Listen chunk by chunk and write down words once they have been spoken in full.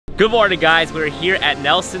Good morning, guys. We're here at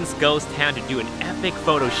Nelson's Ghost Town to do an epic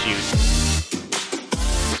photo shoot.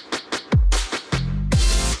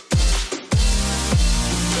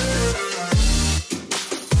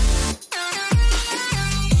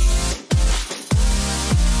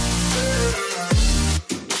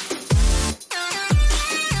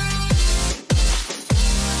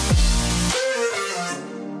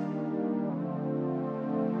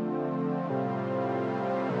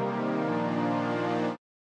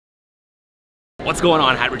 What's going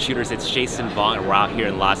on, hybrid shooters? It's Jason Vong, and we're out here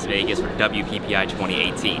in Las Vegas for WPPI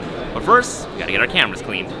 2018. But first, we gotta get our cameras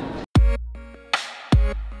cleaned.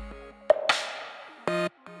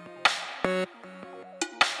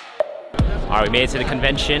 Alright, we made it to the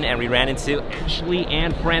convention and we ran into Ashley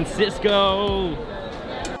and Francisco.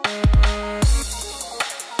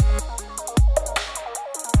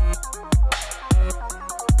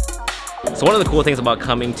 So one of the cool things about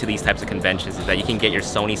coming to these types of conventions is that you can get your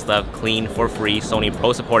Sony stuff clean for free. Sony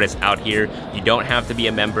Pro Support is out here. You don't have to be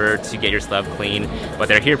a member to get your stuff clean, but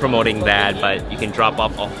they're here promoting that. But you can drop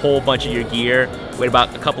off a whole bunch of your gear, wait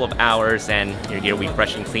about a couple of hours, and your gear will be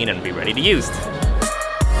fresh and clean and be ready to use.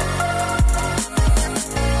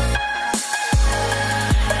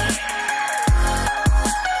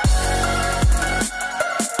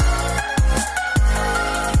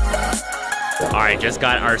 Alright, just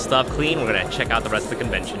got our stuff clean. We're gonna check out the rest of the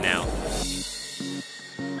convention now.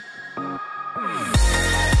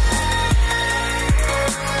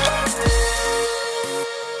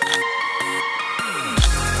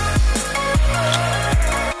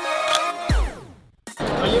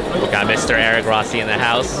 We got Mr. Eric Rossi in the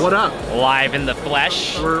house. What up? Live in the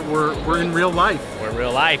flesh. We're in real life. We're in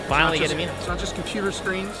real life. Finally getting in. It's not just computer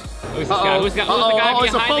screens. Who's the guy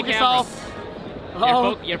behind the camera? Off.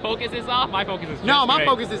 Your focus is off? My focus is just No, my right.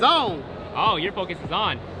 focus is on. Oh, your focus is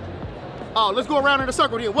on. Oh, let's go around in a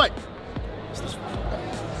circle then. What?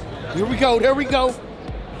 Here we go, there we go.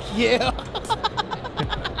 Yeah.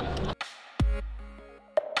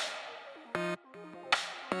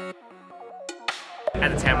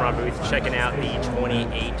 At the Tamron booth, checking out the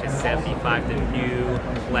 28 to 75, the new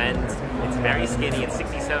lens. It's very skinny, it's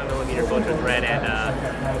 67mm filter thread, and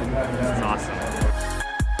it's awesome.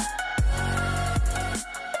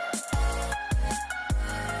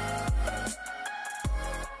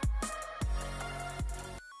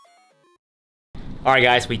 Alright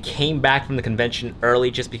guys, we came back from the convention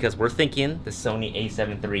early just because we're thinking the Sony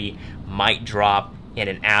a7 III might drop in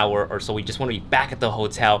an hour or so. We just want to be back at the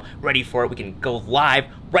hotel, ready for it. We can go live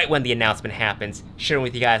right when the announcement happens, sharing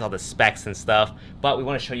with you guys all the specs and stuff. But we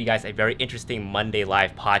want to show you guys a very interesting Monday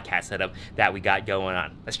live podcast setup that we got going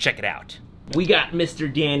on. Let's check it out. We got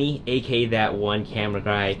Mr. Danny, aka that one camera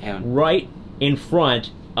guy, right in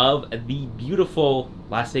front of the beautiful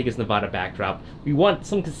Las Vegas, Nevada backdrop. We want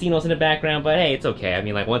some casinos in the background, but hey, it's okay. I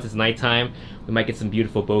mean, like, once it's nighttime, we might get some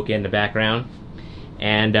beautiful bokeh in the background.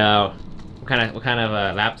 And what kind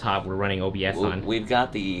of laptop we're running OBS on? We've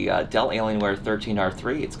got the Dell Alienware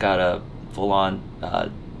 13R3. It's got a full-on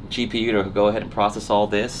GPU to go ahead and process all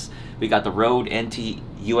this. We got the Rode NT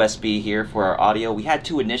USB here for our audio. We had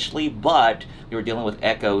two initially, but we were dealing with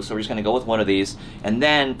echo, so we're just going to go with one of these. And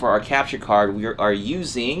then for our capture card, we are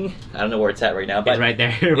using, I don't know where it's at right now, but it's right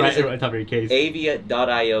there, right on top of your case.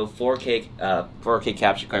 Avia.io 4K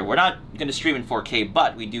capture card. We're not going to stream in 4K,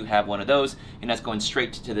 but we do have one of those, and that's going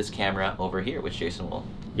straight to this camera over here, which Jason will.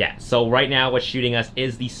 Yeah, so right now what's shooting us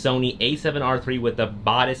is the Sony a7 III with the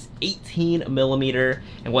bodice 18mm,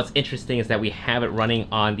 and what's interesting is that we have it running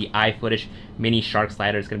on the iFootage mini shark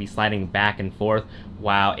slider. It's going to be sliding back and forth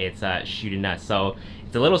while it's shooting us. So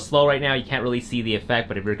it's a little slow right now, you can't really see the effect,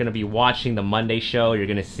 but if you're going to be watching the Monday show, you're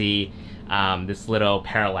going to see this little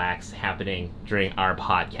parallax happening during our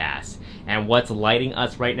podcast. And what's lighting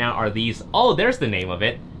us right now are these, oh, there's the name of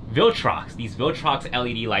it, Viltrox. These Viltrox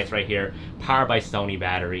LED lights right here, powered by Sony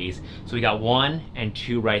batteries. So we got 1 and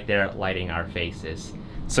 2 right there lighting our faces.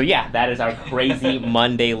 So yeah, that is our crazy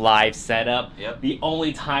Monday live setup. Yep. The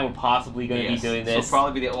only time we're possibly going to be doing this. This will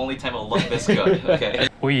probably be the only time it'll look this good. Okay.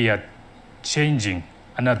 We are changing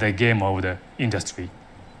another game of the industry.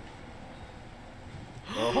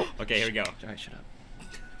 Oh, okay, here we go. Alright, shut up.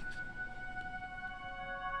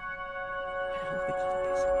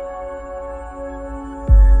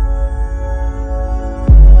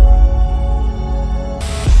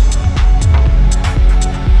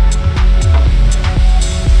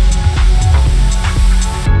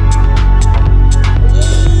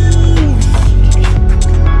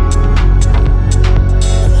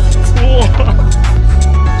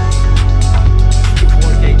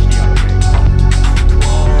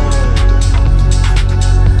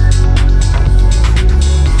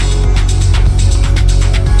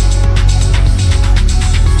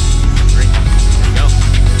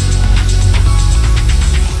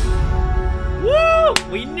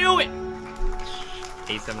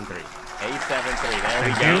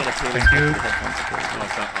 Thank you. I'm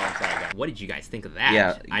sorry, guys. What did you guys think of that?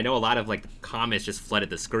 Yeah. I know a lot of like comments just flooded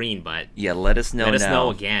the screen, but Yeah, let us know. let us now. know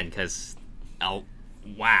again, because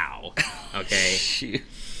wow. Okay. Shoot.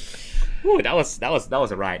 Ooh, that was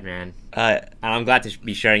a ride, man. And I'm glad to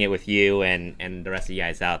be sharing it with you and the rest of you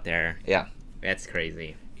guys out there. Yeah. That's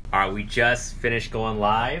crazy. All right, we just finished going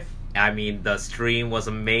live. I mean, the stream was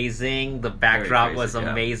amazing. The backdrop crazy, was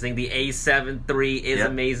yeah. amazing. The A7 III is Yep.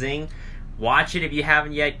 amazing. Watch it if you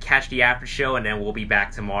haven't yet. Catch the after show, and then we'll be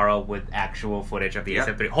back tomorrow with actual footage of the Yep.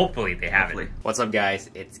 A7 III. Hopefully they have Hopefully. it. What's up, guys?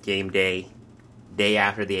 It's game day. Day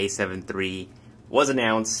after the A7 III was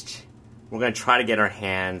announced. We're going to try to get our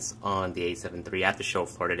hands on the A7 III at the show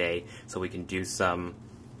floor today so we can do some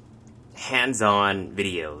hands-on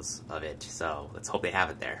videos of it. So let's hope they have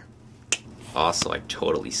it there. Also, I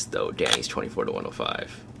totally stowed Danny's 24 to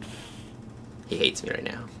 105. He hates me right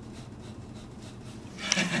now.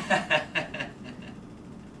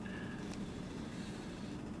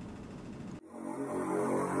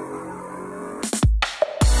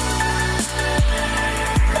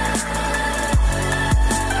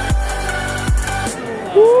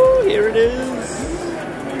 Woo, here it is.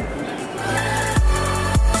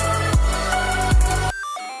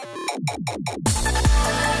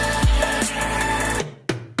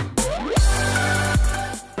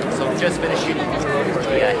 So we just finished shooting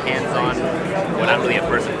the hands-on, well, not really a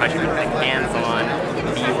first impression, but like hands-on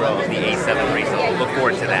B-roll of the A7 III, so look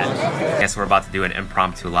forward to that. Guess we're about to do an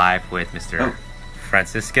impromptu live with Mr.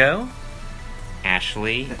 Francisco,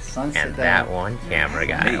 Ashley, and that one camera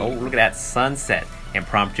guy. Oh, look at that sunset.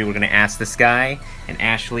 Impromptu, we're going to ask this guy and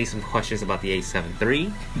Ashley some questions about the A7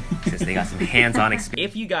 III, since they got some hands-on experience.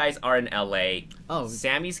 If you guys are in LA,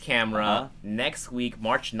 Sammy's camera, next week,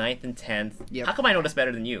 March 9th and 10th. Yep. How come I know this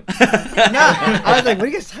better than you? No, I was like, what are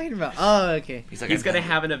you guys talking about? Oh, okay. He's like, He's going to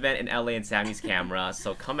have an event in LA in Sammy's camera,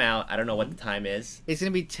 so come out. I don't know what the time is. It's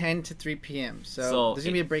going to be 10 to 3 p.m. So there's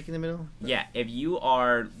going to be a break in the middle? Yeah, if you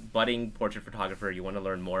are budding portrait photographer, you want to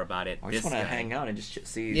learn more about it, I this just want to guy- hang out and just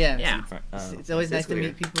see. Yeah. Yeah. It's always nice to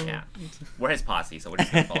meet people. Yeah. We're his posse, so we're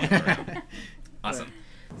just going to follow him around. Awesome.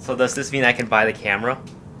 So does this mean I can buy the camera?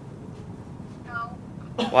 No.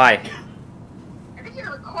 Why? I think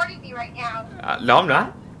you're recording me right now. No, I'm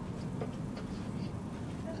not.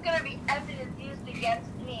 There's gonna be evidence used against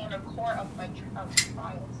me in a court of my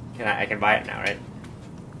trials. I can buy it now, right?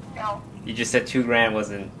 No, You just said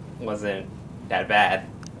 $2,000 wasn't that bad.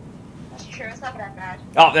 that's true. It's not that bad.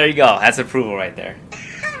 Oh, there you go. That's approval right there.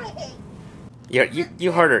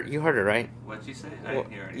 You heard her. You heard her, right? What'd you say? I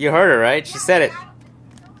didn't hear anything. You heard her, right? She said it.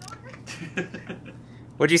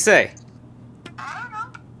 What'd you say? I don't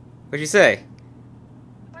know. What'd you say?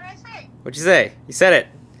 What did I say? What'd you say? You said it.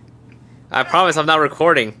 I promise I'm not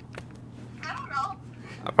recording. I don't know.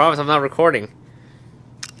 I promise I'm not recording.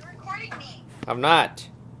 You're recording me. I'm not.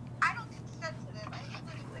 I don't consent to this. I think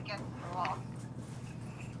it's against the law.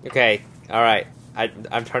 Okay. All right.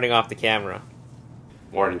 I'm turning off the camera.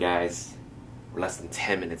 Morning, guys. We're less than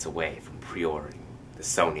 10 minutes away from pre-ordering the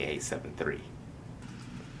Sony A7 III.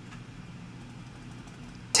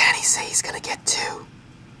 Danny say he's gonna get 2.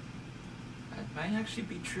 That might actually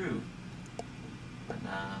be true. But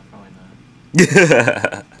nah, probably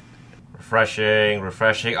not.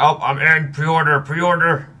 Refreshing. Oh, I'm in.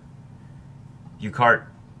 Pre-order. U-cart.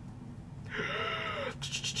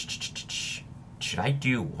 Should I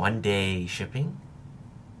do 1-day shipping?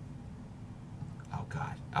 Oh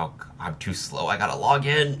God. Oh, I'm too slow. I gotta log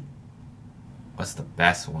in. What's the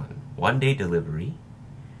best one? 1-day delivery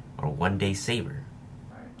or 1-day saver?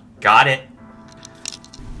 Got it.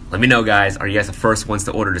 Let me know, guys. Are you guys the first ones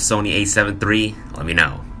to order the Sony A7 III? Let me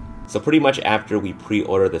know. So pretty much after we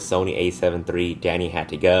pre-ordered the Sony A7 III, Danny had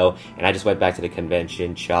to go, and I just went back to the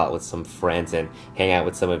convention, chill out with some friends, and hang out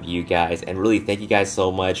with some of you guys. And really, thank you guys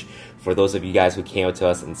so much for those of you guys who came up to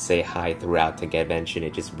us and say hi throughout the convention.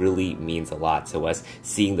 It just really means a lot to us,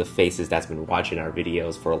 seeing the faces that's been watching our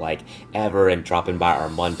videos for like ever and dropping by our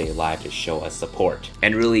Monday live to show us support.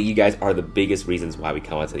 And really, you guys are the biggest reasons why we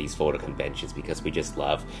come out to these photo conventions, because we just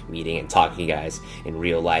love meeting and talking to you guys in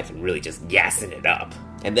real life and really just gassing it up.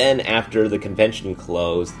 And then after the convention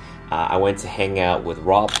closed, I went to hang out with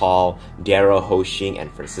Raw Paul, Derrel Ho-Shing, and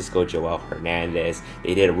Francisco Joel Hernandez.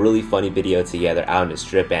 They did a really funny video together out on the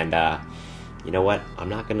strip, and you know what? I'm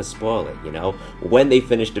not gonna spoil it, you know? When they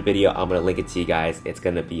finish the video, I'm gonna link it to you guys. It's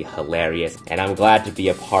gonna be hilarious, and I'm glad to be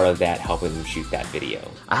a part of that, helping them shoot that video.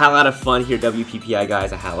 I had a lot of fun here, WPPI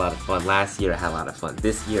guys. I had a lot of fun last year, I had a lot of fun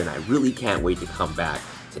this year, and I really can't wait to come back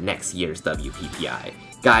to next year's WPPI.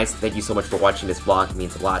 Guys, thank you so much for watching this vlog. It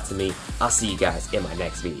means a lot to me. I'll see you guys in my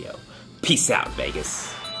next video. Peace out,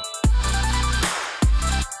 Vegas.